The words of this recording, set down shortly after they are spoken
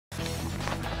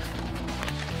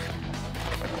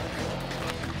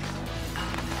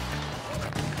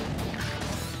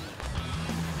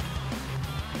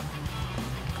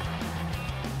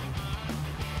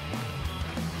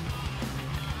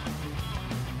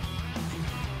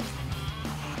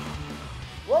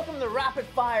Rapid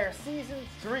Fire Season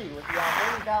 3 with the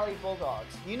Alberni Valley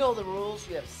Bulldogs. You know the rules.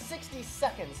 You have 60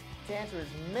 seconds to answer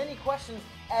as many questions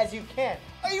as you can.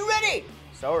 Are you ready?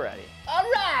 So ready. All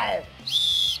right.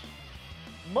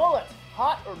 Mullet,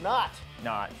 hot or not?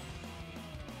 Not.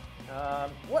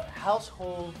 What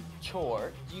household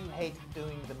chore do you hate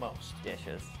doing the most?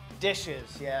 Dishes.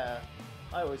 Dishes, yeah.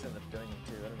 I always end up doing them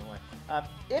too, I don't know why.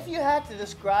 If you had to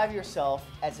describe yourself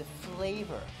as a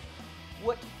flavor,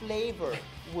 what flavor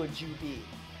would you be?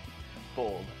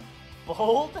 Bold.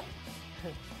 Bold?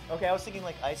 Okay, I was thinking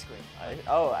like ice cream.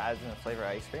 Oh, as in a flavor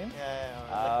ice cream? Yeah,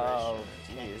 Oh,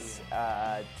 licorice.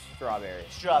 jeez. Strawberry.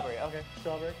 Strawberry, okay.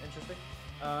 Strawberry, interesting.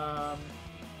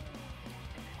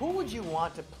 Who would you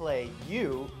want to play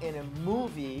you in a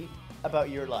movie about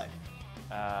your life?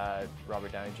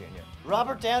 Robert Downey Jr.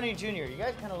 Robert Downey Jr. You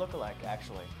guys kind of look alike,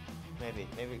 actually. Maybe.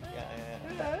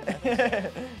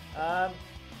 Yeah.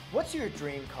 What's your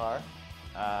dream car?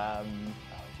 Oh,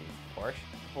 jeez. Porsche.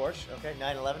 Porsche, okay.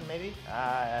 911 maybe?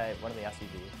 One of the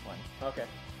SUV ones. Okay.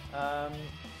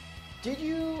 Did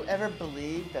you ever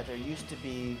believe that there used to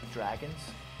be dragons?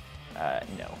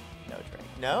 No. No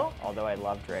dragons. No? Although I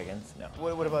love dragons, no.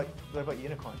 What about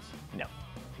unicorns? No.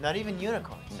 Not even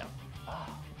unicorns? No. Oh,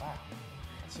 wow.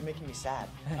 It's making me sad.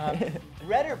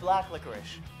 Red or black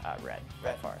licorice? Red.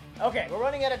 Red far. Okay, we're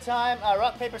running out of time.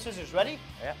 Rock, paper, scissors. Ready?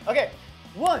 Yeah. Okay.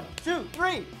 1, 2,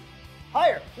 3.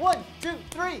 Higher. 1, 2,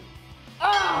 3.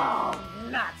 Oh,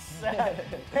 nuts!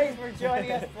 Thanks for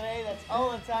joining us today. That's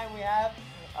all the time we have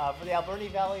for the Alberni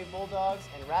Valley Bulldogs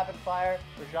and Rapid Fire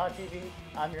for Shaw TV.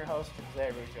 I'm your host,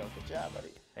 Jose Rucho. Good job,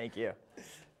 buddy. Thank you.